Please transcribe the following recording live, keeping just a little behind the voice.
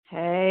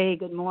Hey,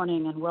 good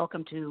morning, and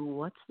welcome to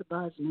What's the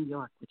Buzz New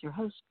York with your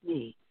host,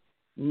 me,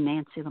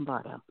 Nancy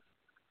Lombardo.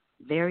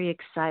 Very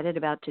excited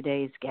about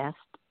today's guest.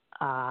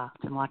 I've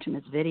been watching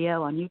this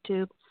video on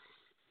YouTube.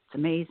 It's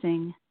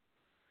amazing.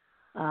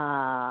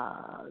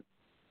 I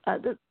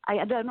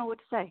don't know what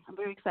to say. I'm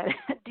very excited.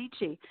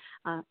 DICI.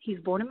 He's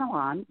born in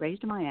Milan,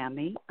 raised in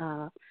Miami.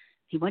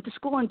 He went to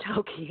school in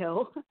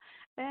Tokyo,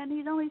 and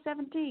he's only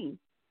 17.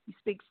 He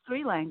speaks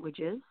 3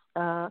 languages.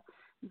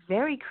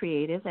 Very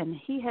creative, and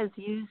he has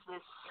used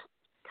this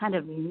kind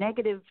of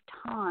negative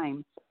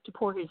time to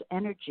pour his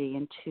energy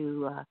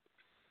into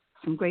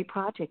some great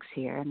projects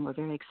here, and we're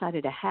very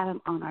excited to have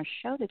him on our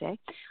show today.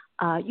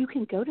 You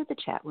can go to the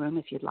chat room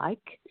if you'd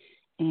like,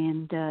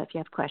 and if you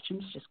have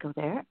questions, just go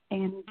there,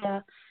 and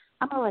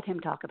I'm going to let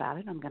him talk about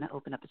it. I'm going to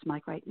open up his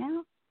mic right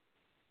now.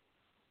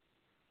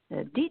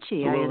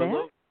 DICI, are you there?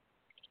 Hello.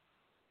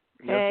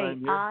 Hey, yes, I'm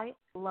here. I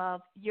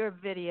love your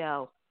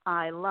video.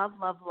 I love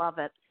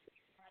it.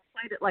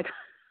 Played it like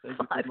 5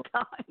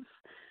 times,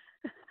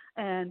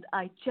 and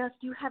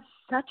you have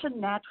such a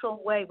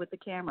natural way with the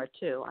camera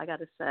too, I got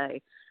to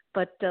say.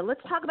 But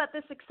let's talk about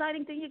this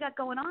exciting thing you got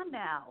going on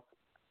now.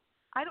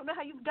 I don't know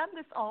how you've done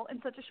this all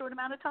in such a short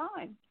amount of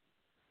time.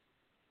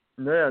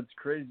 Yeah, it's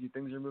crazy.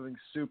 Things are moving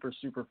super,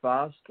 super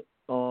fast.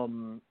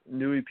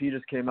 New EP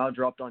just came out,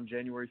 dropped on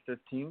January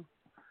 15th.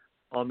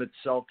 It's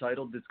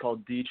self-titled. It's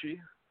called DICI.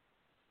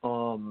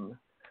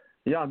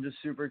 Yeah, I'm just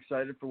super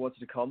excited for what's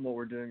to come, what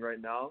we're doing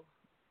right now.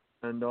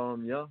 And,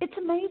 yeah. It's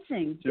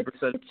amazing. Super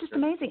excited. It's just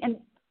amazing. And,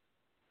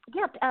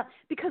 yeah,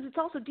 because it's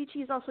also,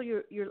 DICI is also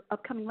your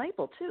upcoming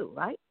label, too,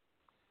 right?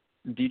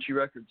 DICI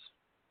Records.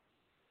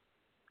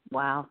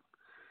 Wow.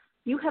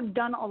 You have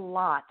done a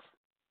lot.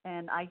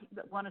 And I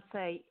want to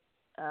say,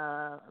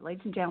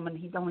 ladies and gentlemen,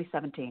 he's only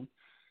 17.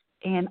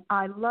 And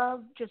I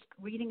love just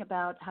reading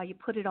about how you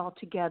put it all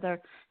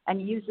together and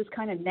you use this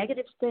kind of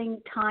negative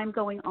time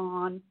going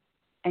on,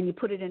 and you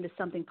put it into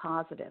something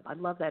positive. I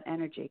love that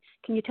energy.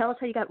 Can you tell us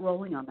how you got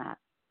rolling on that?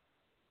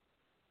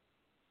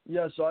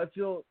 Yeah, so I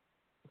feel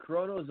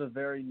Corona is a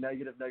very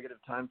negative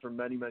time for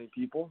many, many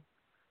people.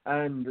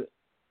 And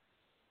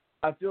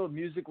I feel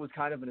music was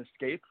kind of an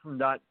escape from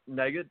that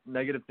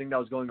negative thing that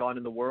was going on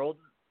in the world.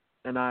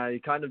 And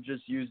I kind of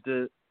just used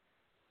it.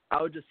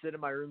 I would just sit in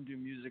my room, do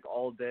music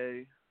all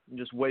day, and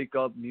just wake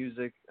up,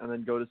 music, and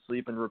then go to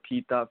sleep and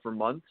repeat that for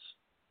months.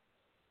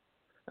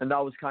 And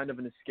that was kind of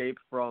an escape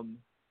from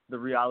the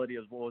reality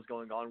of what was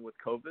going on with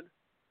COVID.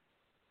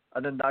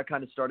 And then that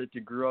kind of started to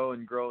grow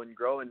and grow and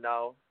grow, and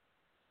now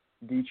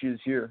DICI is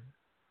here.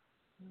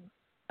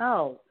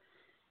 Oh,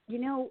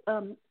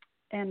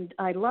 and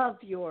I love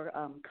your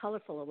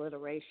colorful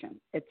alliteration.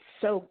 It's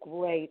so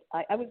great.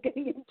 I was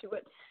getting into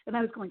it, and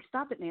I was going,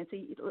 stop it,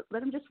 Nancy.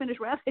 Let him just finish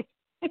rapping,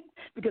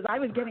 because I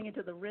was getting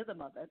into the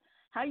rhythm of it.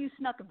 How you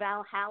snuck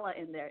Valhalla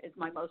in there is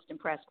my most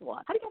impressed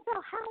one. How do you get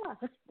Valhalla?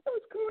 That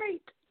was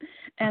great.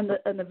 And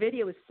the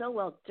video is so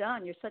well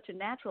done. You're such a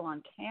natural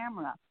on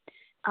camera.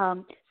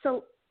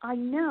 So I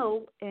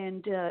know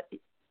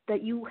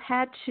that you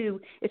had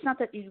to – it's not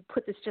that you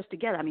put this just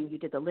together. I mean, you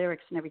did the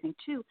lyrics and everything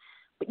too,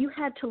 but you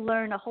had to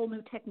learn a whole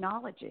new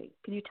technology.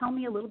 Can you tell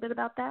me a little bit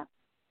about that?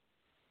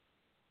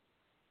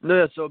 No,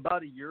 yeah, so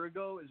about a year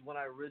ago is when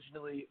I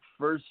originally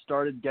first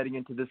started getting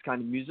into this kind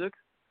of music.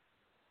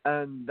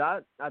 And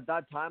that at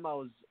that time I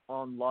was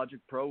on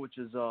Logic Pro, which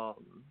is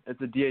it's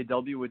a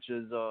DAW, which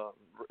is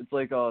it's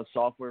like a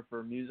software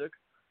for music.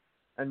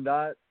 And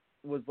that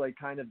was like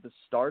kind of the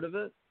start of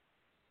it.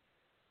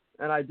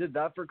 And I did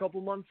that for a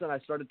couple months, and I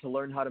started to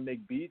learn how to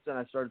make beats, and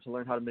I started to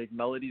learn how to make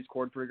melodies,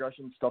 chord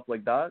progressions, stuff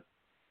like that.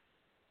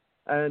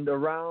 And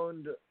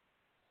around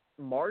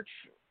March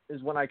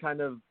is when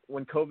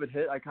when COVID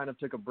hit, I kind of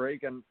took a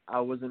break, and I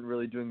wasn't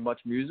really doing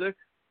much music.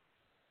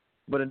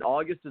 But in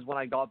August is when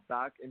I got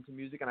back into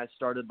music, and I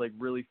started like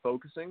really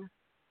focusing.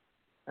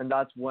 And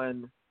that's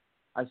when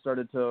I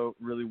started to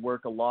really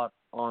work a lot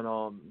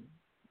on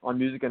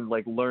music and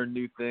like learn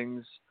new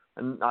things.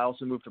 And I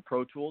also moved to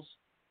Pro Tools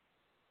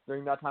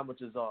during that time,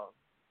 which is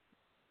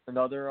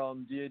another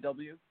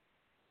DAW.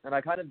 And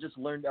I kind of just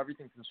learned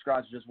everything from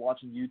scratch, just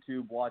watching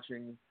YouTube,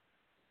 watching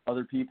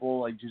other people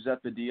like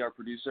Giuseppe D, our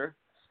producer,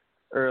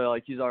 or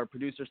like he's our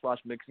producer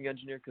 / mixing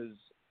engineer, because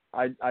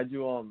I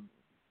do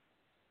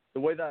the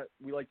way that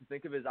we like to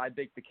think of it is I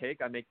bake the cake,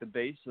 I make the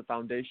base, the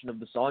foundation of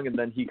the song, and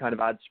then he kind of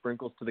adds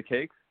sprinkles to the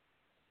cake.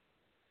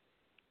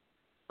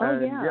 Oh,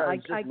 and, yeah,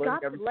 I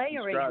got everything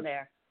layering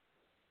there.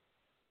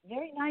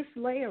 Very nice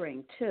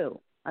layering,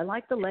 too. I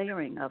like the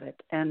layering of it.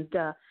 And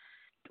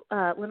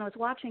when I was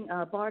watching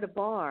Bar to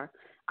Bar,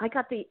 I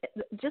got the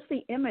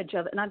image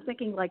of it, and I'm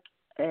thinking like,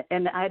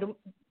 and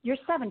you're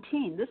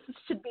 17. This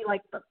should be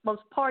like the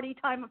most party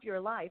time of your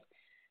life.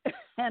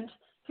 And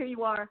here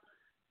you are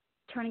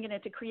turning it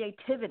into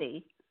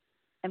creativity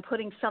and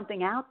putting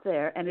something out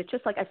there. And it's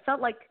just like, I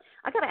felt like,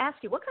 I got to ask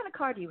you, what kind of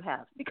car do you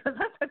have? Because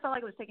I felt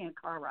like I was taking a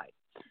car ride.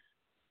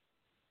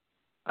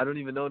 I don't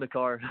even own a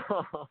car.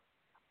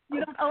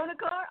 You don't own a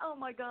car? Oh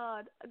my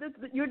God!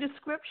 Your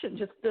description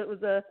it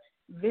was a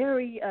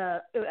very.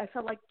 I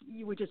felt like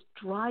you were just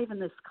driving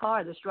this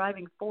car, this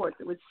driving force.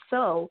 It was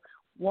so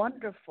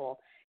wonderful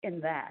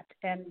in that.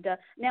 And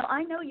now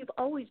I know you've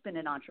always been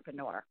an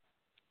entrepreneur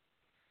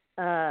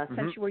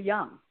since you were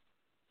young.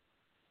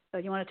 So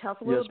you want to tell us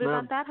a little bit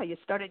about that? How you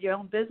started your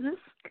own business?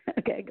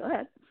 Okay, go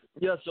ahead.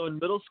 Yeah. So in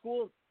middle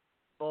school,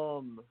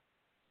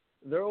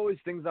 there are always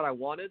things that I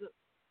wanted.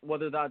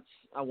 Whether that's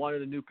I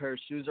wanted a new pair of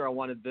shoes or I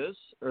wanted this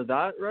or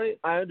that, right?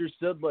 I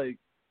understood, like,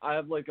 I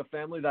have, like, a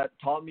family that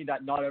taught me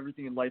that not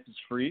everything in life is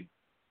free.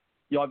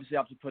 You obviously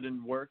have to put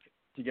in work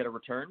to get a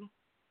return.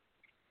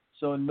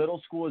 So in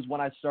middle school is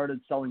when I started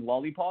selling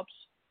lollipops.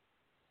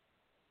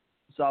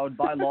 So I would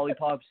buy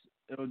lollipops.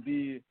 It would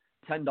be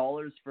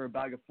 $10 for a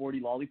bag of 40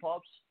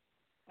 lollipops,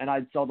 and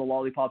I'd sell the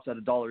lollipops at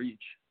 $1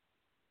 each.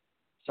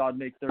 So I'd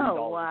make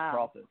 $30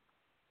 profit.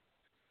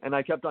 And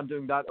I kept on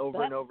doing that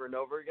over and over and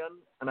over again,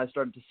 and I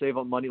started to save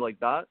up money like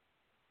that.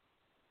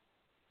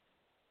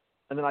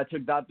 And then I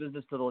took that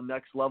business to the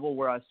next level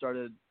where I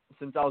started,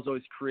 since I was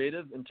always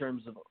creative in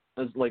terms of,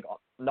 as like,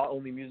 not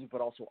only music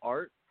but also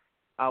art,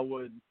 I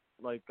would,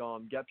 like,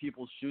 get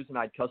people's shoes and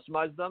I'd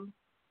customize them.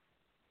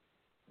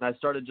 And I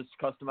started just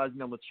customizing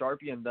them with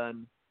Sharpie, and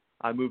then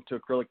I moved to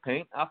acrylic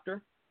paint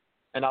after.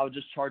 And I would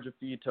just charge a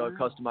fee to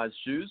customize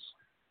shoes.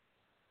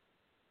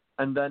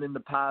 And then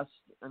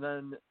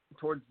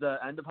towards the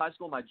end of high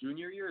school, my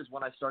junior year, is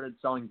when I started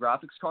selling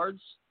graphics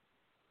cards,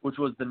 which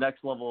was the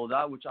next level of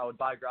that, which I would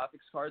buy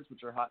graphics cards,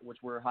 which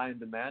were high in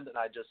demand, and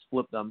I just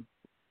flip them.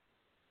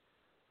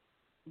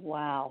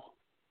 Wow.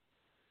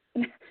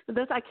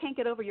 I can't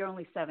get over you're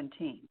only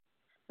 17.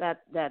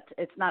 That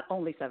it's not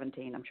only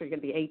 17. I'm sure you're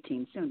going to be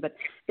 18 soon, but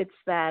it's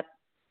that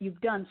you've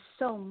done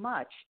so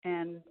much.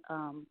 And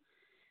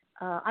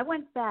I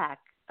went back.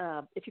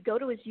 If you go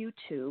to his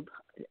YouTube,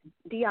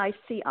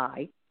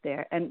 DICI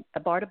there, and a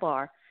bar to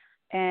bar,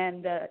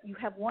 and you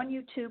have one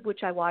YouTube which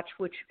I watch,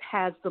 which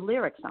has the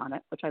lyrics on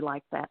it, which I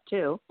like that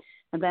too.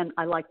 And then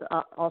I like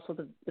also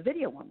the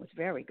video one was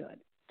very good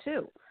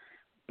too.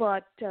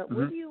 But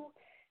where do you?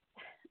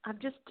 I'm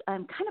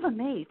kind of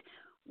amazed.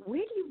 Where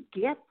do you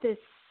get this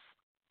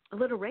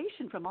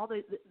alliteration from? All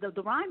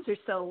the rhymes are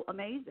so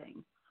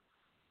amazing.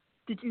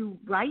 Did you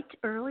write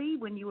early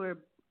when you were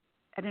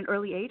at an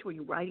early age? Were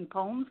you writing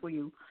poems?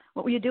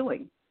 What were you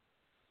doing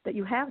that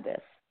you have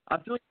this? I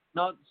feel like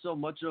not so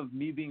much of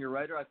me being a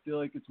writer. I feel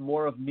like it's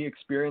more of me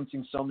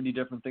experiencing so many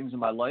different things in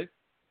my life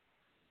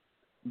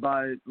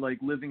by, like,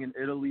 living in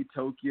Italy,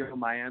 Tokyo,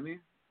 Miami,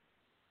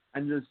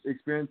 and just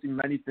experiencing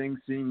many things,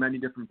 seeing many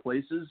different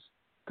places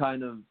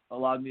kind of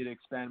allowed me to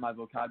expand my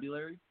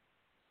vocabulary.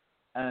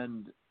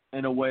 And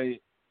in a way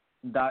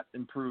that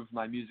improved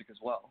my music as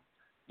well,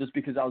 just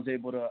because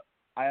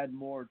I had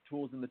more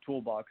tools in the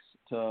toolbox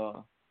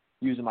to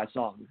use in my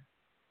song.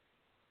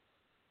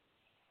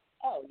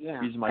 Oh,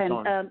 yeah. Using my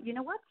song. You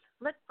know what?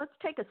 Let's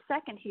take a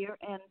second here,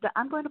 and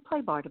I'm going to play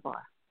Bar to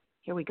Bar.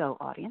 Here we go,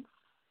 audience.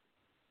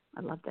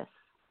 I love this.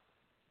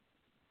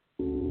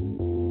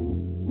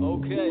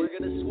 Okay, we're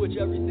going to switch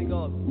everything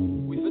up.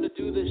 We finna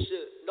do this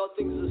shit.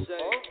 Nothing's the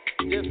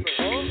same.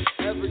 Different.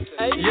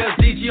 Everything. Yeah,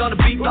 DG on the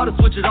beat, about to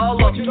switch it all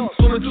up.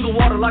 Swimming through the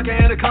water like an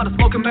anaconda,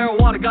 smoking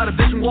marijuana. Got a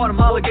bitch from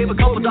Guatemala, gave a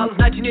couple dollars.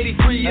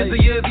 1983 is the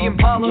year of the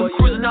Impala.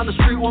 Cruising down the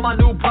street with my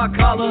new pot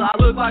collar. I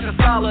look like a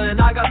scholar, and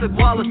I got the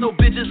guala. So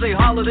bitches, they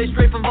holler, they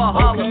straight from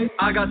Valhalla.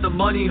 I got the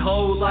money,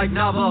 ho, like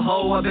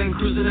Navajo. I've been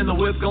cruising in the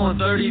whip, going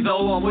 30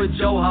 though. I'm with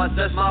Joe Haas,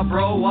 that's my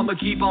bro. I'ma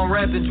keep on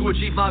rapping to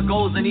achieve my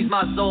goals, and he's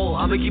my soul.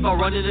 I'ma keep on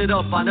running it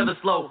up, I never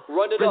slow.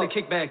 Bring the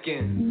kick back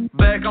in.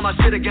 Back on my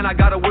shit again, I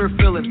got a weird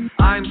feeling.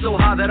 I'm so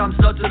high that I'm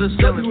stuck to the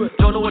ceiling.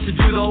 Don't know what to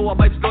do though, I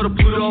might just go to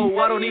Pluto.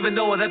 I don't even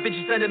know that bitch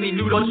is sending me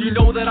noodles. You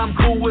know that I'm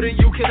cool with it,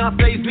 you cannot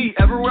faze me.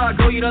 Everywhere I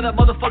go, you know that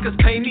motherfuckers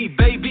pay me.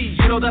 Baby,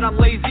 you know that I'm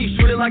lazy.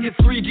 Shoot it like it's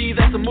 3D,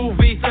 that's a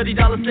movie.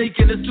 $30 steak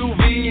in a sous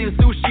vide and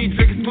sushi,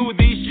 drinking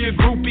smoothie. She a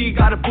groupie,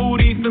 got a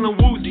booty, feeling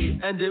woozy.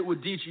 End it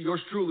with DICI,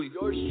 yours truly.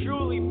 Yours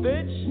truly,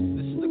 bitch.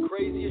 This is the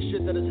craziest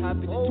shit that has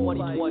happened in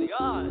 2020. My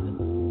God.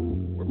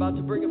 We're about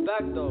to bring it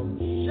back though.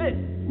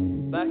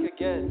 Shit. Back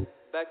again.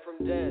 Back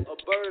from dead, a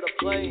bird,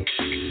 a plane.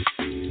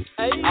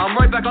 Hey. I'm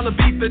right back on the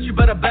beat, bitch, you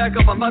better back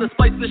up. I'm about to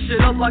spice this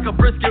shit up like a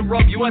brisket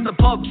rub. You at the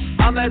pub,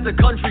 I'm at the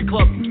country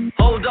club.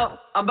 Hold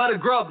up, I'm about to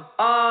grub.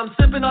 I'm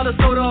sipping on a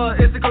soda,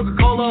 it's a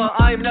Coca-Cola.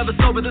 I am never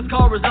sober, this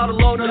car is out a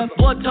loner.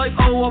 Blood type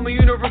O, I'm a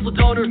universal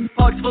donor.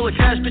 Pockets full of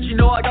cash, bitch, you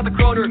know I got the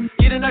kroner.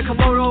 Eating that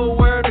kimono,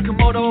 wearing a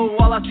kimono.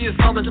 All I see is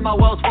commas in my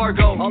Wells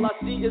Fargo. All I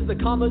see is the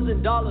commas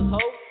and dollars, ho.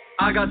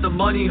 I got the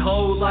money,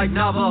 ho, like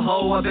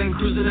Navajo. I've been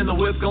cruising in the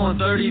whip, going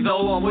 30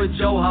 though. I'm with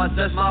Joe Haas,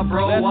 that's my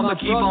bro. I'ma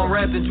keep on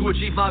rapping to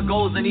achieve my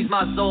goals, and he's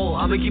my soul.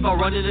 I'ma keep on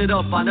running it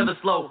up, I never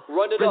slow.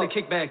 Bring the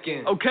kick back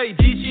in. Okay,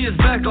 DG is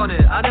back on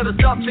it. I never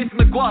stop chasing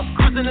the guap,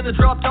 cruising in the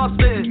drop top,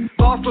 spitting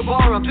bar for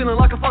bar. I'm feeling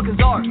like a fucking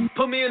czar.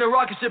 Put me in a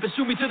rocket ship and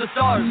shoot me to the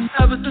stars.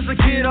 Ever since a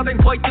kid, I've been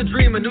quite the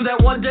dreamer. Knew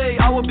that one day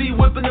I would be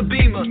whipping the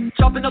beamer,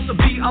 chopping up the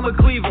beat. I'm a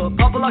cleaver,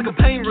 popping like a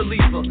pain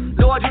reliever.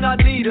 No, I do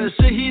not need her.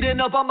 Shit heating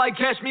up, I might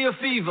catch me a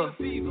fever.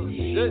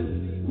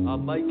 Shit. I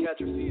might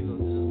catch a fever.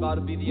 This is about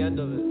to be the end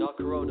of it. Not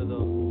Corona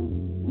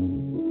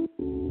though.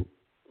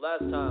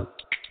 Last time.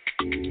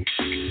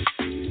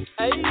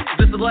 Hey.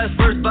 This is the last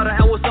verse, but I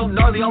end with something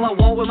gnarly. All I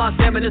want with my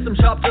salmon is some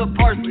chopped up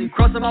parsley.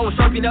 Cross them out with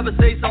Sharpie, never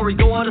say sorry.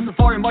 Go on a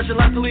safari, marching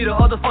left to lead a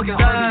other fucking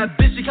bad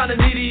bitch, she kinda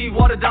needy.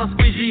 Watered down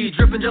squeegee,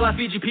 dripping gel like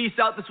Fiji. Peace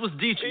out, this was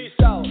DICI. Peace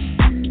out.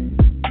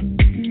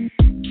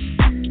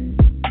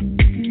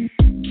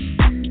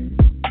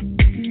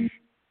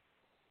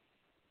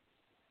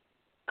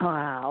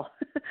 Wow.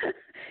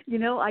 You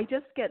know, I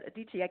just get,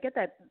 DT, I get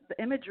that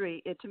the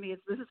imagery. To me,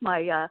 this is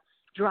my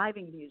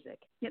driving music,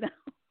 you know,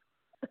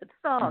 that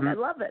song. Mm-hmm. I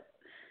love it.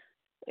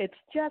 It's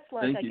just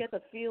like Thank you. get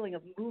the feeling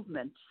of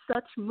movement,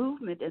 such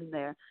movement in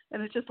there.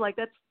 And it's just like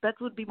that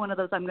would be one of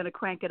those I'm going to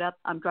crank it up,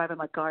 I'm driving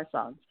my car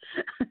songs.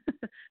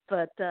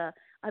 But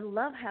I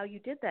love how you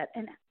did that.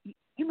 And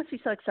you must be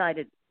so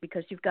excited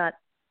because you've got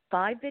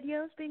 5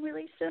 videos being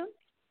released soon?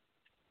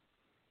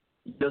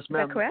 Yes,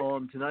 ma'am. Is that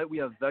correct? Tonight we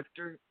have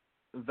Vector.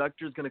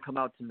 Vector's going to come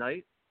out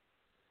tonight.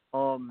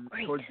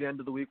 Great. Towards the end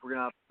of the week, we're going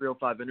to have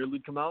 305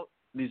 Interlude come out.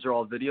 These are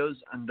all videos.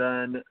 And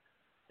then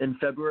in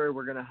February,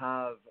 we're going to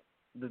have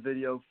the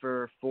video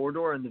for Four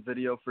Door and the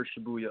video for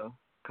Shibuya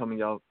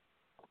coming out.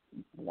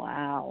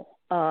 Wow.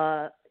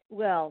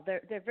 Well,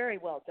 they're very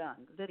well done.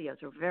 The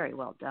videos are very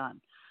well done.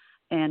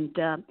 And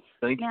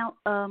Thank you. now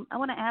I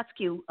want to ask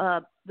you,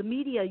 the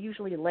media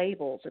usually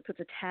labels or puts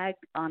a tag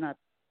on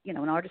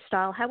an artist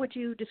style. How would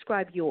you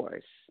describe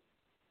yours?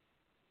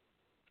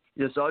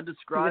 Yeah, so I'd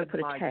describe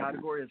put a my tag on.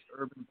 category as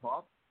urban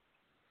pop.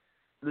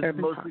 This Urban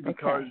is mostly pop,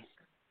 because okay.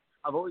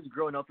 I've always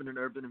grown up in an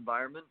urban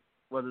environment,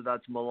 whether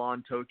that's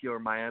Milan, Tokyo, or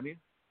Miami.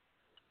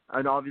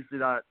 And obviously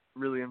that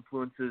really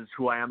influences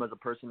who I am as a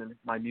person in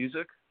my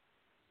music.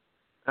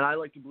 And I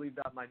like to believe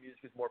that my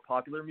music is more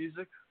popular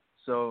music.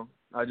 So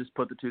I just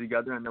put the two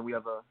together, and then we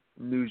have a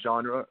new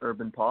genre,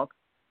 urban pop.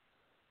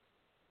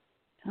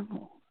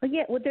 Oh,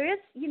 yeah. Well, there is,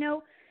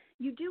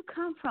 you do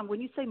come from,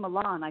 when you say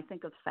Milan, I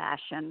think of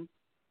fashion,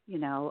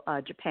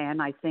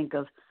 Japan, I think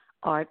of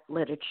art,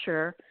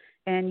 literature,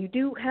 and you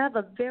do have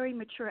a very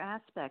mature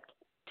aspect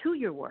to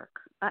your work.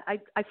 I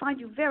find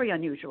you very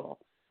unusual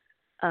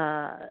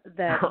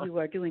that you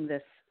are doing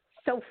this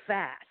so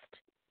fast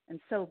and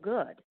so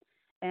good.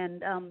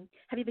 And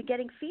have you been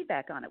getting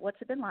feedback on it?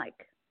 What's it been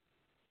like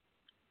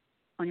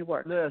on your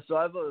work? Yeah,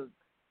 so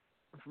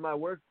for my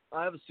work,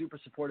 I have a super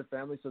supportive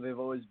family, so they've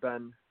always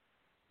been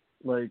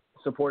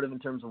supportive in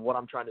terms of what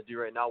I'm trying to do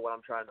right now,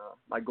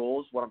 my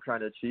goals, what I'm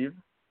trying to achieve.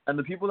 And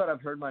the people that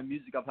have heard my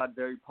music, I've had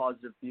very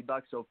positive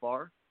feedback so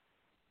far.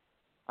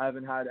 I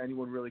haven't had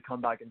anyone really come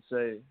back and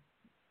say,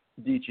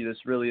 DICI, this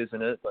really isn't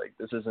it.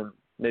 This isn't,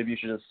 maybe you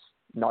should just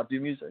not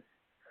do music.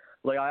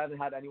 I haven't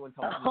had anyone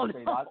tell me to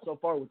say that so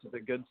far, which is a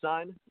good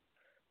sign.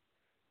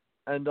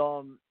 And,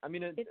 I'm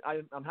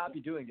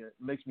happy doing it. It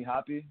makes me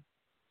happy.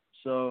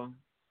 So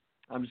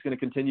I'm just going to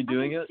continue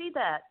doing it. I see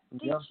that.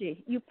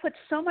 DICI, you put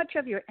so much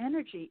of your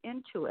energy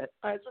into it.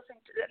 I was listening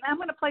to it, and I'm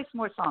going to play some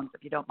more songs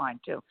if you don't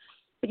mind too.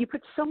 But you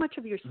put so much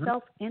of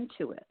yourself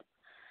into it.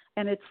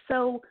 And it's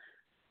so,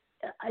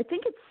 I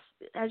think it's,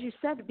 as you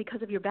said,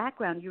 because of your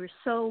background, you're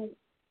so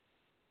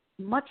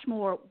much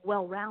more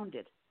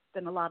well-rounded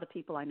than a lot of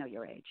people I know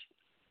your age.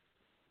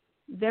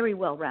 Very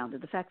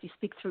well-rounded. The fact you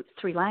speak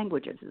 3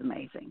 languages is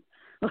amazing.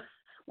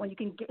 When you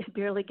can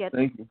barely get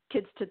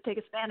kids to take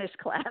a Spanish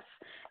class,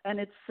 and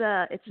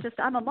it's just,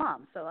 I'm a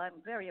mom, so I'm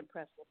very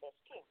impressed with this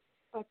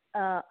too.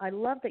 But I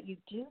love that you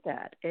do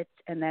that,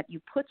 and that you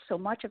put so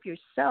much of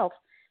yourself,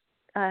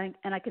 and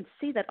I can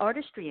see that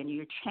artistry in you.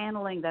 You're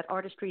channeling that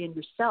artistry in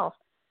yourself,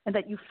 and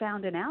that you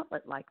found an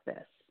outlet like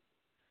this.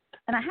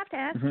 And I have to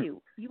ask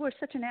you, you are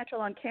such a natural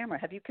on camera.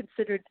 Have you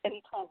considered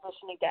any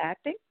transitioning to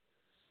acting?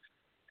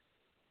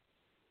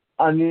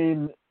 I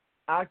mean,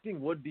 acting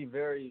would be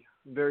very,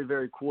 very,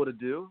 very cool to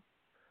do.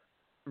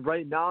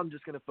 Right now, I'm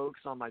just going to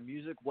focus on my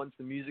music. Once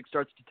the music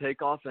starts to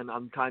take off and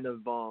I'm kind of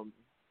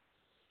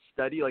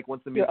steady,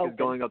 once the music is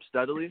going up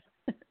steadily,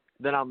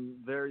 then I'm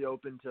very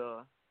open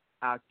to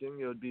acting.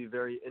 It would be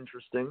very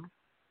interesting.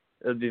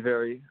 It would be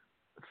very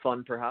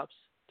fun, perhaps,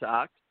 to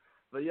act.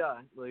 But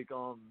yeah,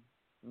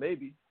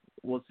 maybe.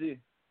 We'll see.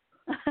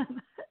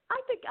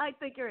 I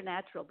think you're a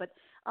natural. But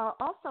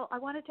also, I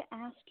wanted to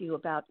ask you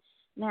about,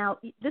 now,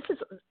 this is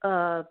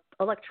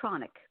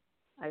electronic,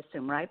 I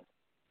assume, right?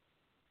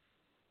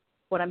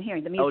 What I'm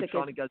hearing, the music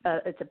electronic is,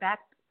 it's a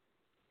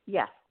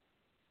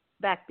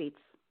backbeats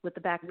with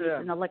the backbeats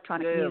and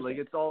electronic music.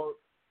 It's all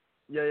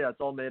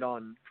made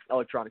on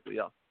electronically,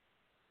 yeah.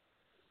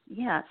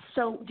 Yeah,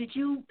 so did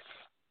you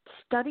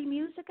study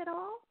music at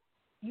all?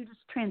 You just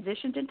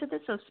transitioned into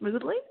this so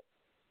smoothly?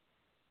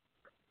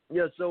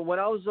 Yeah, so when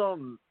I was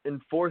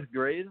in fourth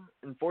grade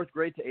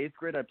to 8th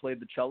grade, I played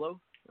the cello,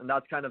 and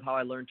that's kind of how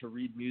I learned to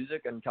read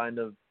music and kind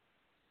of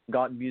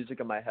got music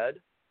in my head.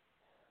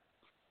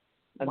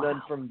 And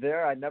then from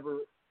there, I never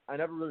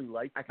really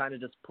liked. I kind of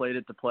just played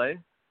it to play,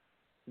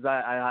 because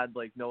I had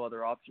no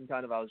other option.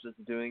 Kind of, I was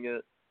just doing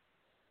it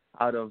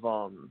out of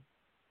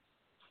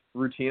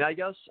routine, I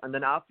guess. And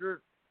then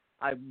after,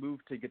 I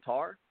moved to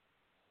guitar,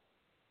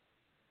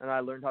 and I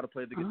learned how to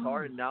play the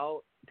guitar, and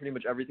now pretty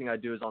much everything I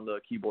do is on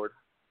the keyboard.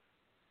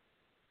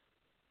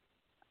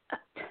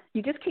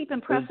 You just keep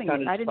impressing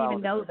me. I didn't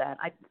even know that.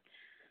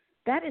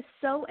 That is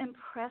so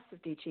impressive,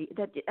 DICI.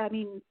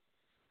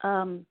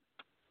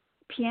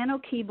 Piano,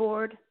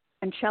 keyboard,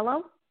 and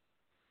cello?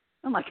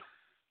 Oh, my God.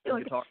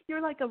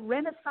 You're like a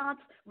Renaissance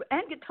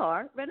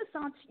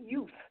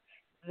youth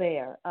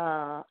there.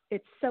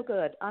 It's so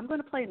good. I'm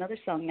going to play another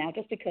song now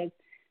just because,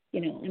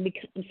 I'm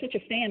such a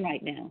fan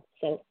right now.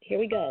 So here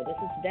we go. This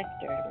is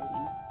Vector,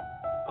 everyone.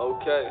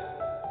 Okay.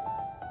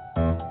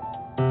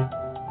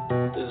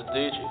 This is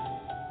DICI.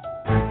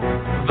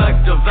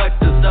 Vector,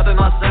 step in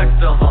my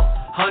sector,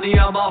 Honey,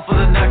 I'm off for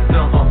the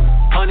nectar,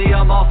 Honey,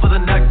 I'm off for the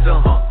nectar,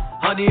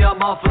 Honey,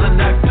 I'm off for the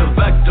nectar.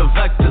 Vector,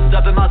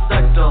 step in my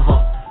sector,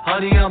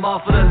 Honey, I'm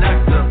off for the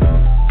nectar,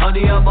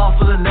 Honey, I'm off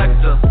for the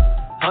nectar,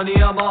 Honey,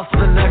 I'm off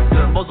for the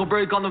nectar. Muzzle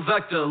break on the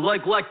vector,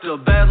 like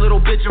Lecter. Bad little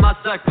bitch in my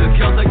sector,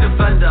 kills like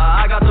defender.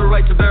 I got the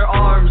right to bear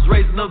arms,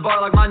 raising the bar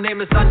like my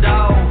name is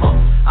Sandow.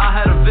 I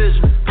had a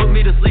vision, put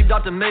me to sleep,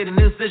 doctor made an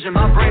incision.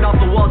 My brain off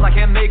the walls, I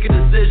can't make a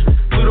decision.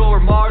 Pluto or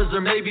Mars, or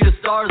maybe the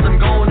stars, I'm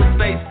going to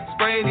space.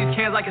 Spraying these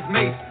cans like it's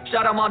mace.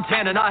 Shout out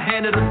Montana, not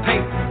handed us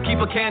paint. Keep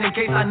a can in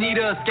case I need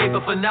to escape,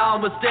 but for now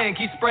I'm a staying,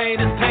 keep spraying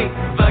this paint.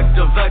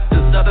 Vector,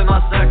 step in my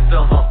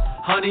sector,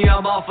 Honey,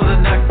 I'm off for the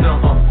nectar,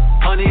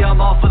 Honey, I'm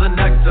off for the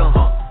nectar,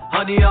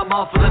 Honey, I'm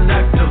off for the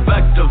nectar.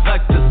 Vector,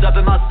 step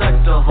in my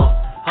sector,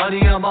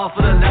 Honey, I'm off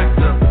for the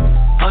nectar,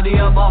 Honey,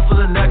 I'm off for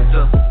the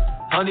nectar,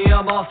 Honey,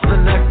 I'm off for the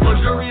nectar.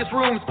 Luxurious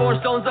rooms,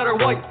 4 stones that are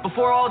white.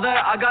 Before all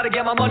that, I gotta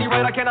get my money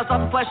right. I cannot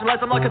stop the flash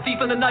unless I'm like a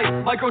thief in the night.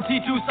 Micro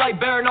T2 sight,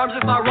 bearing arms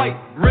is my right.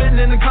 Written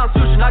in the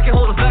Constitution, I can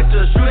hold a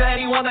vector. Shoot at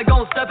anyone that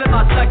gon' step in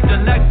my sector.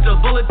 Nectar,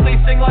 bullets they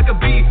sting like a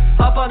bee.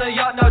 Hop on a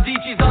yacht, now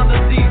DICI's on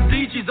the sea.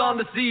 DICI's on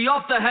the sea,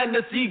 off the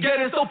Hennessy.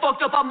 Getting so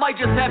fucked up I might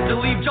just have to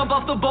leave. Jump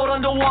off the boat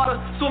underwater,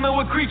 swimming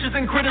with creatures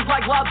and critters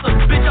like lobster.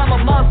 Bitch, I'm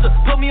a monster,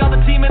 put me on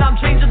the team and I'm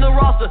changing the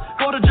roster.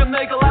 Go to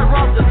Jamaica like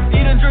Rasta,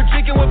 eating jerk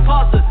chicken with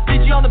pasta.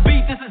 DICI on the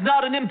beat, this is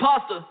not an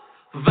imposter.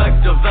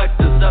 Vector,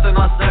 step in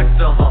my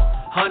sector,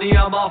 Honey,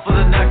 I'm off for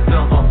the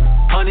nectar,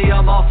 Honey,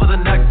 I'm off for the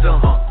nectar,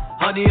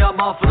 Honey, I'm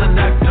off for the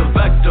nectar.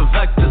 Vector,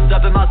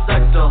 step in my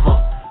sector,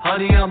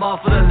 Honey, I'm off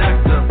for the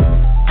nectar,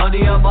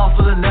 Honey, I'm off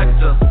for the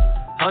nectar,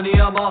 Honey,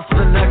 I'm off for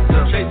the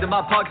nectar. Chasing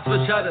my pockets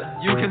for cheddar,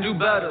 you can do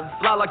better.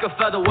 Fly like a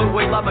feather, with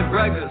weight like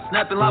McGregor.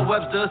 Snapping like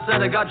Webster,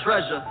 Santa got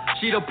treasure.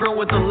 Sheet of print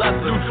with the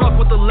leather, new truck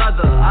with the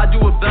leather, I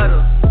do it better.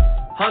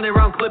 100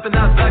 round clip in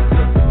that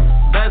vector.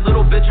 Bad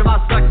little bitch in my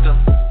sector.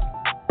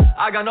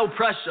 I got no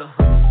pressure.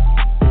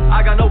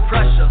 I got no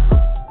pressure.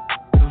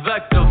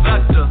 Vector.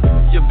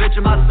 Your bitch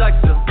in my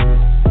sector.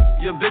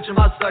 Your bitch in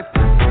my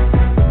sector.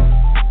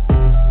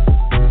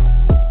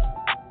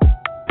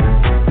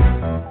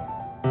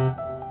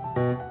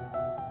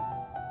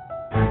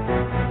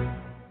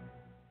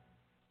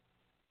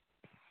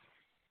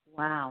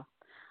 Wow.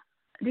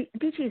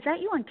 DICI, is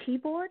that you on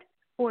keyboard?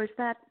 Or is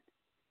that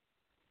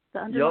the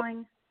underlying?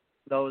 Yep.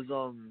 That was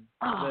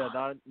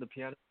that the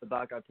piano in the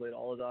back, I played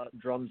all of that.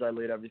 Drums, I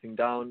laid everything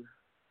down.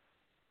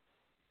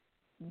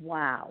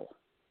 Wow.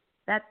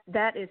 That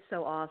is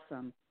so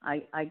awesome.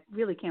 I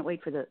really can't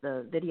wait for the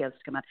videos to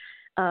come out.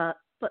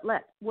 But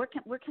where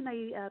can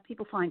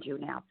people find you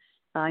now?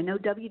 I know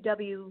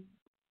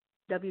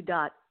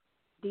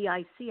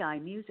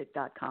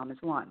www.dicimusic.com is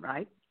one,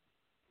 right?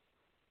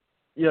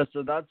 Yeah,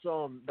 so that's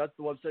the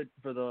website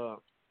for the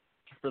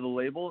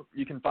label.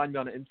 You can find me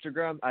on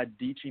Instagram at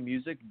DICI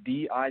Music,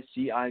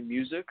 DICI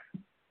Music.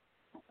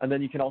 And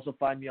then you can also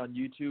find me on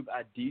YouTube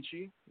at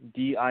DICI,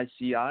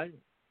 DICI.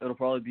 It'll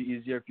probably be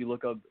easier if you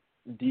look up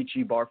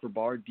DICI bar for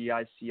bar,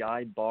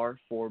 DICI bar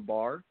for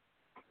bar.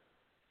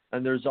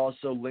 And there's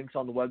also links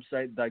on the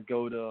website that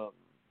go to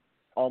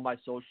all my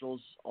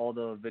socials, all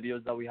the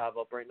videos that we have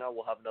up right now.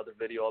 We'll have another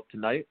video up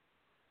tonight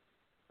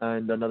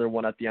and another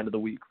one at the end of the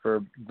week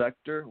for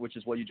Vector, which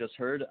is what you just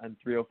heard, and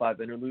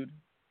 305 Interlude.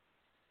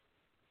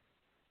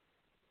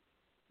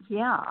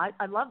 Yeah,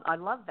 I love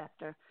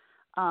Vector.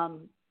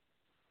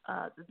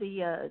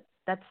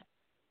 That's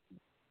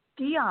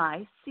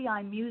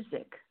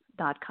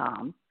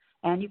DICImusic.com,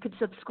 and you can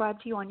subscribe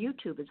to you on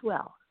YouTube as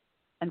well,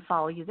 and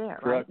follow you there,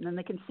 Correct. right? And then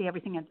they can see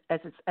everything as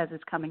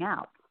it's coming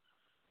out,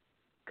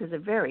 because they're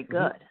very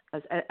good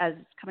as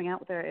it's coming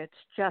out there. It's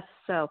just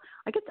so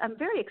I'm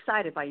very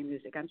excited by your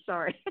music. I'm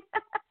sorry,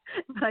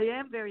 but I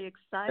am very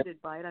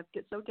excited by it. I'm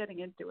getting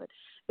into it.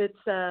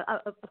 It's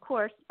of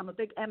course I'm a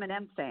big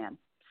Eminem fan,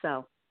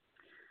 so.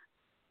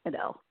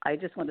 I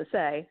just want to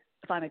say,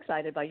 if I'm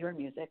excited by your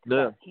music,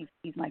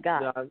 he's my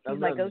guy. Yeah, he's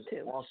my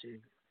go-to.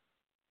 Awesome.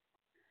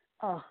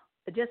 Oh,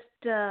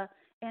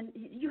 and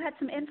you had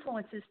some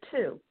influences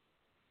too. I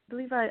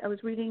believe I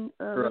was reading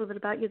a little bit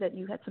about you that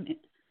you had some.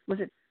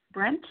 Was it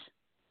Brent?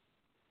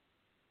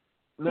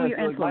 No, Who are your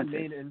so my influences?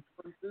 main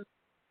influences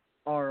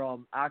are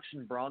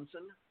Action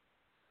Bronson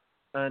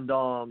and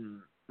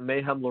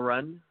Mayhem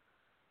Loren,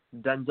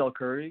 Denzel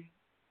Curry,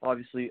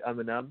 obviously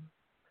Eminem,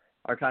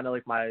 are kind of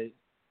like my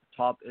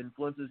top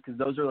influences, because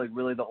those are like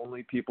really the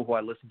only people who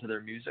I listen to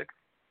their music.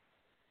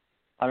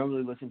 I don't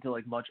really listen to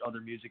like much other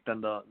music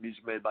than the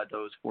music made by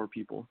those 4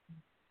 people.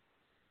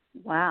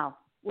 Wow.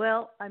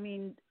 Well, I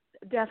mean,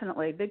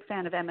 definitely big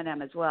fan of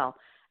Eminem as well.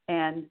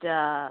 And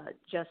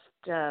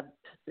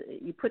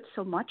you put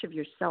so much of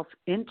yourself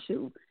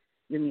into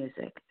your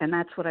music, and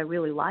that's what I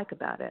really like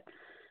about it.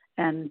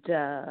 And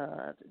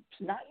it's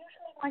not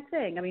usually my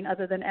thing, I mean,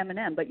 other than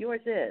Eminem, but yours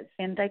is.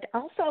 And I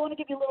want to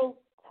give you a little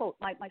quote.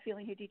 My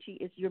feeling here, DICI,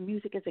 is your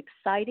music is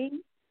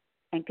exciting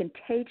and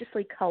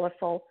contagiously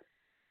colorful.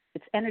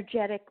 It's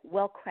energetic,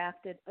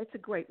 well-crafted. It's a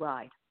great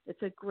ride.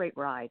 It's a great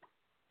ride.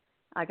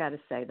 I got to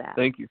say that.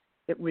 Thank you.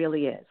 It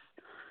really is.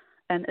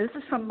 And this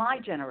is from my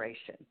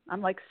generation.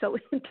 I'm like so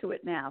into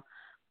it now.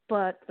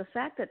 But the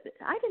fact that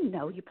I didn't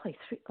know you play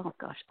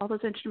all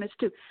those instruments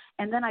too.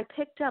 And then I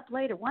picked up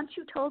later, once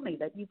you told me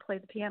that you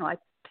played the piano, I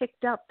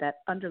picked up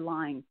that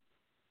underlying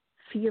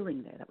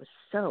feeling there. That was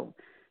so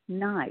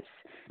nice.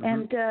 Mm-hmm.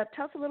 And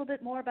tell us a little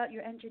bit more about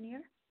your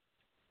engineer.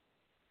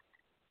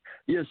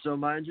 Yeah, so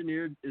my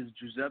engineer is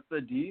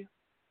Giuseppe D.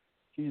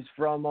 He's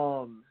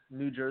from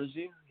New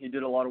Jersey. He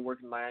did a lot of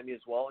work in Miami as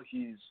well.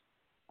 He's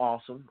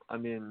awesome. I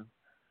mean,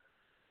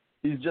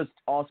 he's just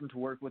awesome to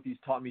work with. He's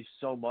taught me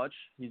so much.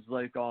 He's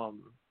like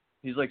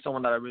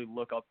someone that I really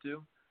look up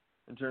to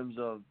in terms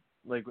of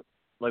like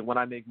when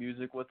I make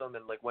music with him,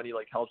 and like when he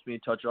like helps me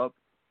touch up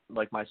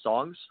like my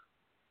songs.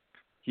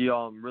 He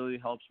really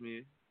helps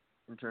me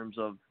in terms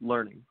of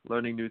learning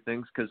new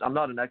things, because I'm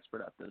not an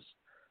expert at this.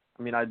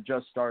 I mean, I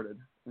just started.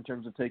 In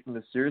terms of taking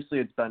this seriously,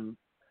 it's been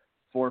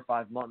 4 or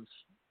 5 months,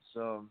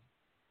 so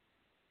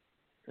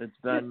it's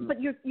been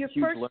but your a huge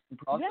first learning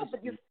process. Yeah,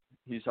 but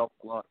he's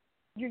helped a lot.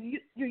 Your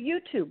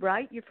YouTube,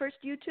 right? Your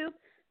first YouTube,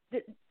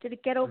 did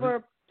it get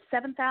over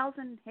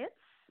 7,000 hits?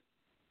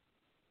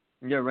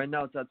 Yeah, right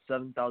now it's at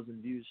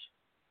 7,000 views.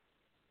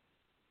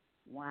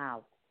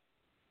 Wow,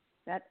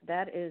 that's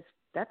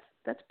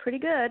pretty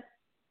good.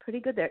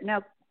 Pretty good there.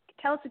 Now,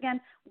 tell us again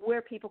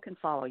where people can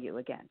follow you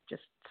again.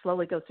 Just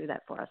slowly go through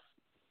that for us.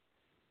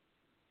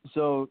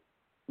 So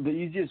the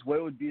easiest way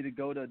would be to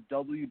go to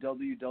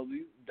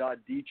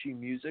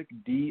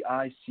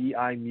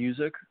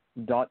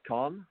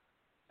www.DICImusic.com.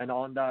 And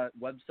on that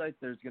website,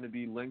 there's going to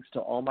be links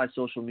to all my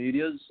social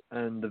medias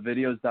and the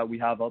videos that we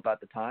have up at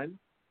the time.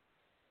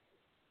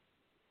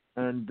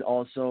 And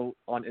also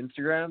on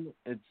Instagram,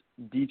 it's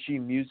DICI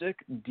Music,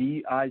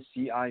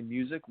 DICI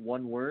Music,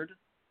 one word.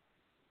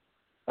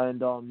 And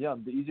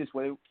the easiest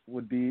way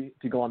would be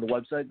to go on the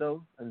website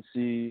though and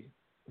see,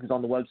 because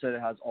on the website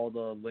it has all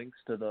the links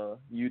to the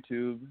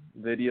YouTube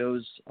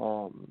videos,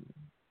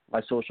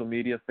 my social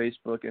media,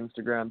 Facebook,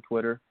 Instagram,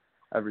 Twitter,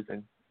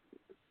 everything.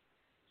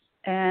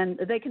 And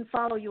they can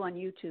follow you on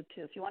YouTube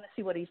too. If you want to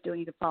see what he's doing,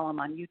 you can follow him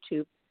on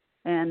YouTube,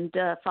 and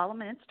follow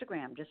him on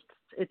Instagram.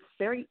 It's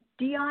very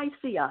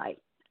DICI.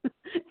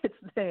 It's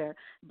there.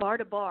 Bar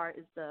to Bar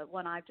is the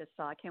one I just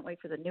saw. I can't wait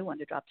for the new one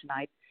to drop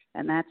tonight,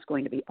 and that's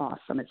going to be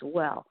awesome as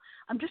well.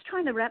 I'm just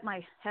trying to wrap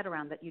my head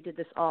around that you did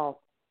this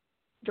all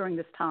during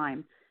this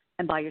time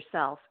and by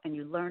yourself, and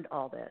you learned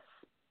all this.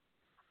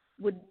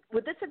 Would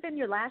this have been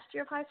your last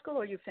year of high school,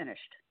 or are you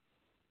finished?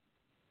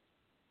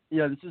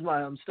 Yeah,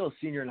 I'm still a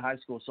senior in high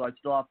school, so I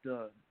still have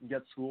to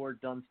get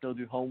schoolwork done, still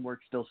do homework,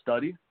 still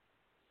study.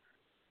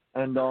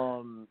 And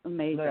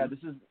amazing. Yeah,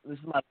 this is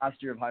my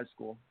last year of high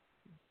school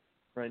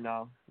right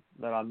now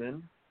that I'm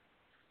in.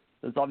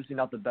 It's obviously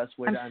not the best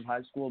way to end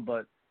high school,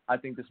 but I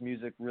think this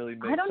music really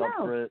makes up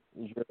for it.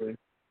 It's really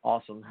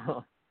awesome.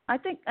 I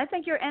think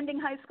you're ending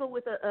high school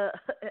with an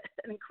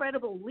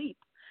incredible leap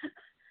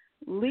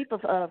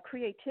of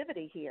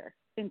creativity here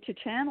into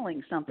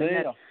channeling something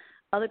that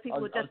other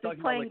people would just be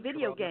playing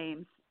video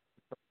games.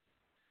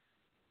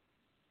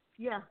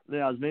 Yeah.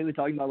 Yeah, I was mainly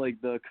talking about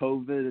like the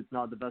COVID. It's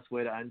not the best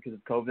way to end because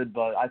of COVID,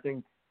 but I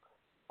think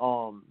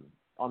on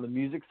the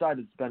music side,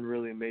 it's been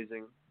really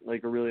amazing.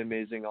 Like a really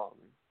amazing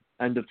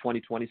end of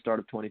 2020, start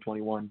of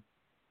 2021.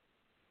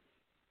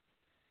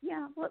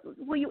 Yeah,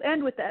 well, you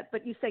end with that,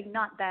 but you say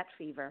 "not that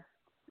fever"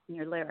 in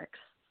your lyrics.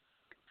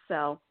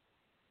 So,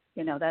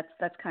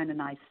 that's kind of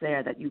nice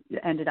there that you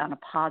ended on a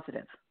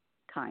positive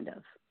kind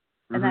of.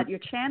 And that you're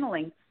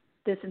channeling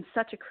this in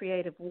such a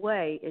creative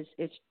way is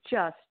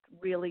just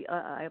really,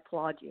 I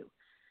applaud you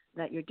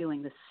that you're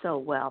doing this so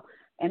well.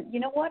 And you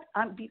know what?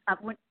 I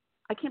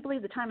can't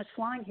believe the time is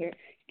flying here.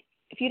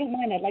 If you don't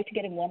mind, I'd like to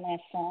get in one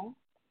last song.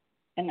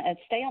 And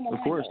stay on the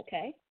line, though,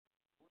 okay?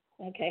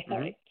 Okay, all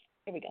right.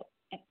 Here we go.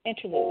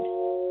 Interlude.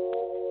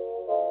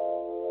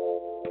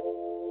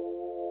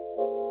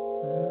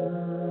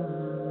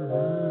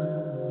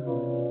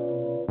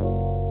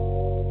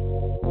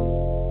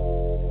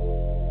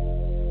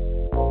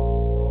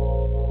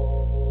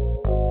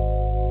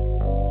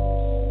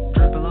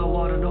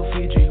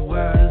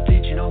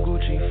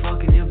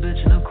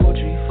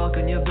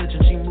 Fucking your bitch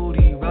and she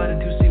moody. Riding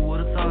to see what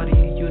a thotty.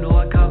 You know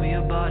I caught me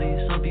a body.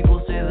 Some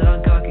people say that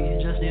I'm cocky.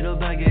 Just need a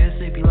bag of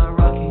SAP like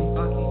Rocky.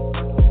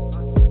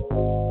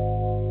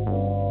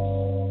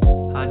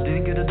 I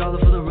didn't get $1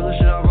 for the real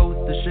shit I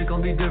wrote. This shit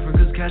gon' be different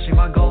cause cash ain't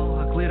my goal.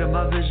 I cleared up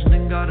my vision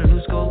and got a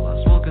new scope.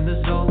 I'm smoking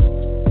this dope.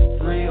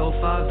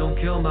 305, don't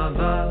kill my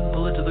vibe.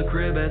 Pull it to the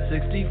crib at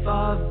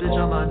 65. Bitch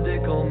on my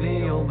dick, on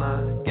me, oh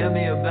my. Get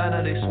me a bag,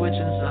 now they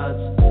switching sides.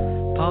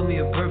 Pop me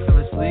a perfume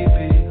and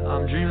sleepy.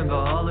 I'm dreaming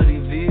about all of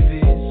these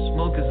VVs.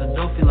 Smokers and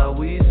don't feel like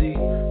Wheezy.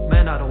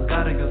 Man, I don't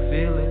got a good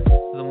feeling.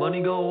 The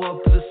money go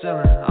up to the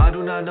ceiling. I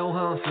do not know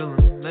how I'm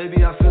feeling.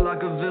 Maybe I feel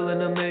like a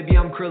villain, or maybe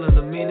I'm Krillin.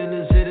 The meaning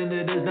is hidden,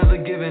 it is never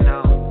given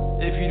out.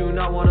 If you do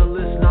not wanna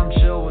listen, I'm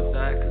chill with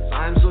that. Cause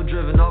I am so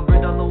driven, I'll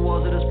break down the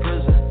walls of this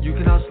prison. You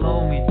cannot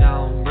slow me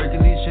down.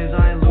 Breaking these chains,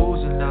 I ain't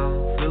losing now.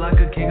 Feel like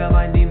a king, I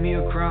might need me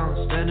a crown.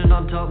 Standing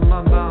on top of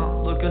my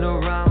mountain, looking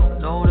around,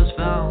 no one is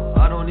found.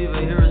 I don't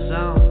even hear a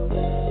sound.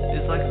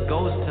 It's like a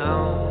ghost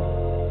town.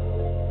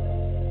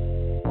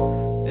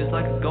 It's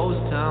like a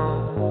ghost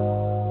town.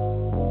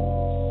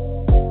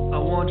 I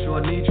want you,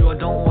 I need you, I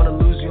don't wanna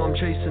lose you. I'm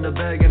chasing a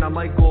bag and I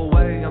might go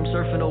away. I'm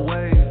surfing a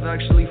wave,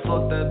 actually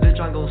fuck that bitch,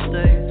 I'm gon'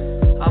 stay.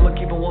 I'ma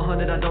keep it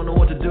 100, I don't know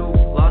what to do.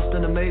 Lost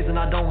in a maze and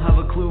I don't have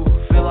a clue.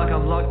 Feel like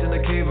I'm locked in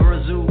a cave or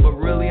a zoo, but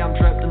really I'm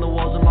trapped in the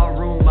walls of my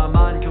room. My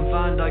mind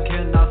confined, I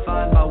cannot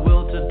find my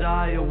will to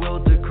die, a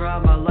will to cry.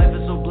 My life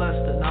is so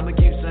blessed and I'ma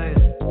keep saying,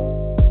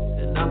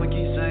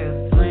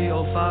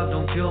 305,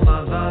 don't kill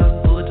my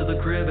vibe. Pull it to the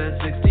crib at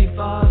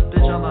 65.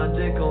 Bitch on my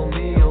dick, on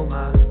me, oh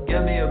my.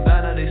 Get me a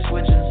bag, now they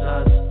switching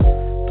sides.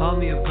 Pop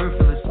me a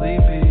perfume and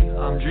sleepy.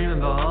 I'm dreaming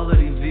about all of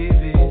these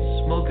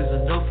VVs. Smokers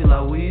and don't feel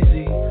like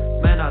Wheezy.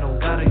 Man, I don't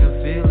got a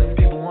good feeling.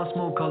 People want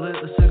smoke, call it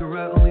a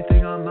cigarette. Only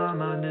thing on my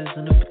mind is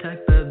to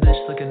protect that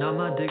bitch. Looking on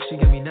my dick, she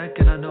give me neck.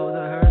 And I know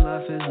that her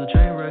life is a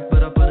train wreck.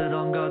 But I put it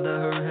on God that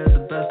her head's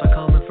the best. I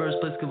come in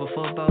first place, give a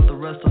fuck about the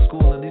rest of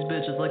school. And these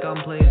bitches like I'm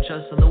playing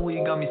chess. And the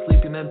weed got me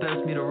sleepy, man, pass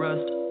me the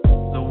rest.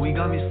 The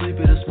weed got me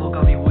sleepy, the smoke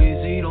got me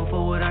wheezy. Don't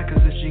fuck with that cause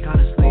this shit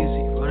kinda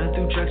sleazy. Running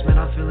through checks, man,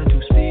 I'm feeling too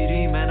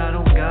speedy. Man, I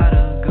don't got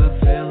a good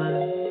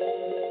feeling.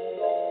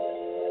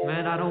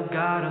 Man, I don't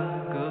got a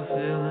good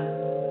feeling.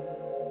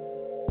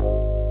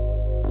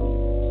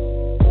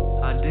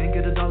 I didn't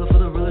get $1 for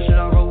the real shit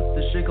I wrote.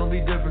 This shit gon'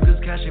 be different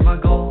cause cash ain't my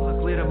goal. I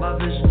cleared up my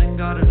vision and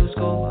got a new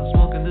scope. I'm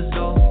smoking this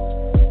dope.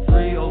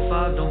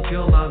 305, don't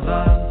kill my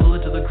vibe. Pull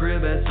it to the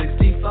crib at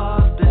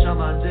 65. Bitch on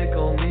my dick,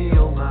 on me,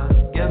 oh my.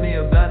 Get me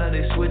a bag, now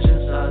they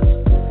switching sides.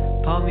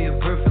 Pop me a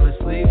perfume and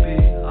sleepy.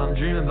 I'm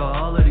dreaming about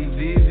all of these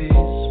VVs.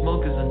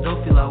 Smokers and don't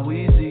feel like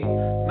Wheezy.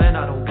 Man,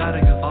 I don't got a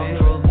good feeling.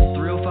 I'm from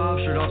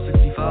 305, shirt off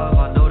 65.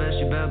 I know that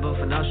she bad, but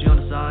for now she on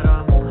the side.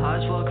 I'm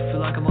high as fuck,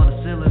 feel like I'm on the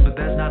ceiling. But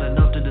that's not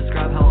enough to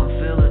describe how I'm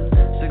feeling.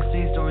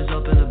 16 stories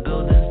up in the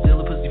building. Steal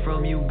a pussy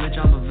from you, bitch,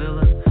 I'm a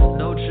villain.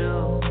 No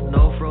chill,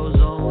 no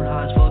frozone.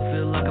 High as fuck,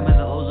 feel like I'm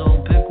in the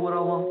ozone. Pick what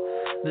I want.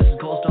 This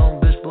is cold stone,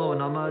 bitch blowing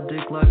on my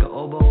dick like an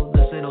oboe.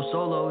 This ain't no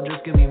solo,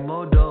 just give me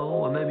modo.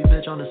 Or maybe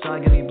bitch on the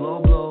side, give me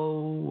blow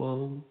blow.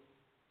 Whoa.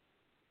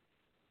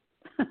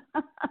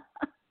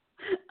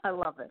 I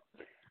love it.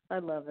 I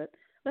love it.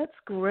 That's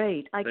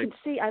great. I can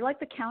see. I like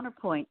the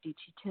counterpoint,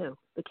 DICI, too.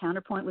 The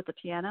counterpoint with the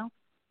piano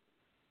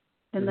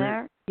in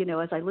there. You know,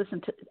 as I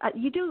listen to,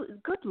 you do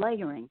good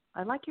layering.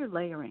 I like your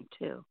layering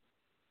too.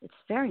 It's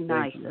very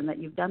nice, and that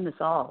you've done this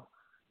all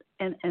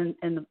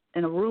in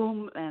a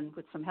room and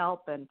with some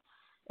help, and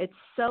it's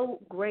so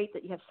great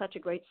that you have such a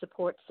great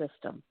support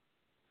system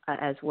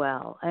as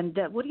well. And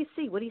what do you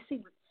see? What do you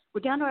see?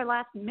 We're down to our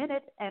last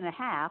minute and a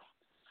half.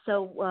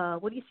 So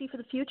what do you see for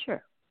the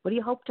future? What do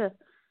you hope to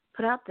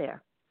put out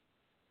there?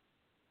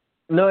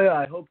 No, yeah,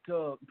 I hope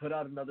to put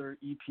out another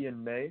EP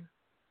in May.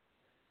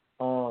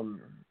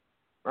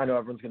 I know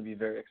everyone's going to be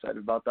very excited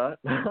about that.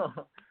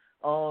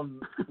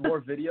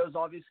 More videos,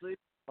 obviously.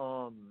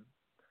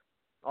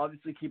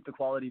 Obviously, keep the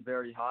quality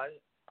very high.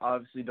 I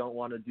obviously don't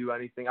want to do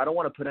anything. I don't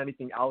want to put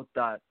anything out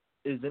that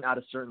isn't at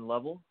a certain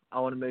level. I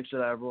want to make sure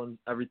that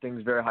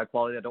everything's very high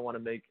quality. I don't want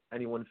to make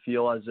anyone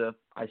feel as if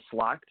I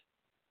slacked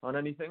on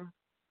anything.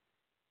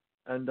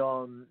 And,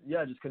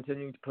 yeah, just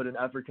continuing to put in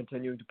effort,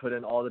 continuing to put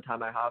in all the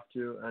time I have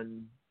to.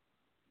 And,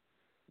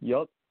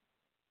 yup.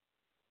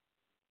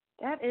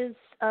 That is,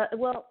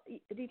 well,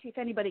 DT, if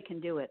anybody can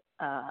do it,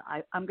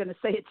 I'm going to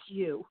say it's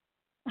you.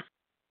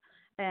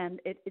 And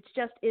it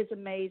just is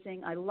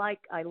amazing. I like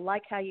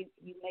how you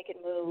make it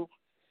move.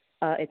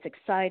 It's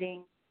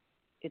exciting.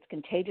 It's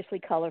contagiously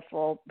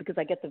colorful because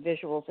I get the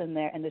visuals in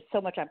there, and there's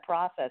so much I'm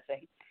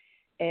processing.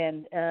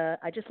 And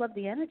I just love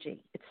the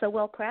energy. It's so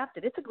well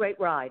crafted. It's a great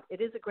ride.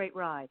 It is a great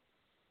ride.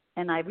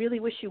 And I really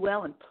wish you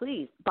well. And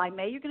please, by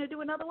May, you're going to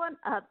do another one?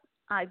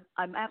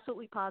 I'm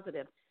absolutely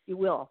positive you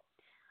will.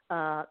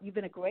 You've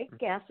been a great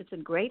guest. It's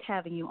been great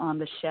having you on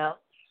the show.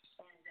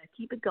 And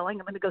keep it going.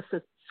 I'm going to go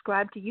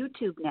subscribe to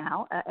YouTube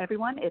now.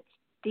 Everyone, it's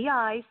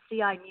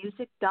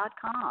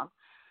DICImusic.com.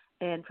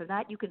 And for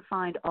that, you can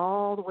find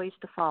all the ways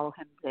to follow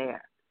him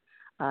there.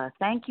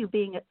 Thank you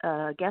being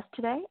a guest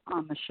today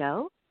on the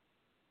show.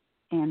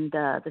 And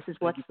this is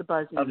What's the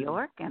Buzz New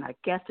York, and our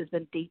guest has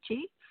been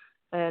DICI.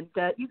 And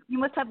you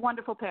must have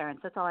wonderful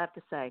parents. That's all I have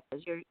to say,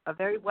 because you're a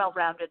very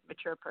well-rounded,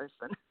 mature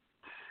person.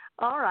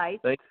 All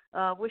right.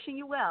 Wishing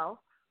you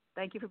well.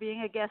 Thank you for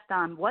being a guest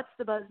on What's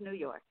the Buzz New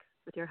York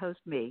with your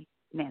host, me,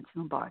 Nancy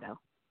Lombardo.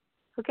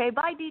 Okay,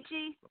 bye,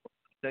 DICI.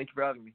 Thank you for having me.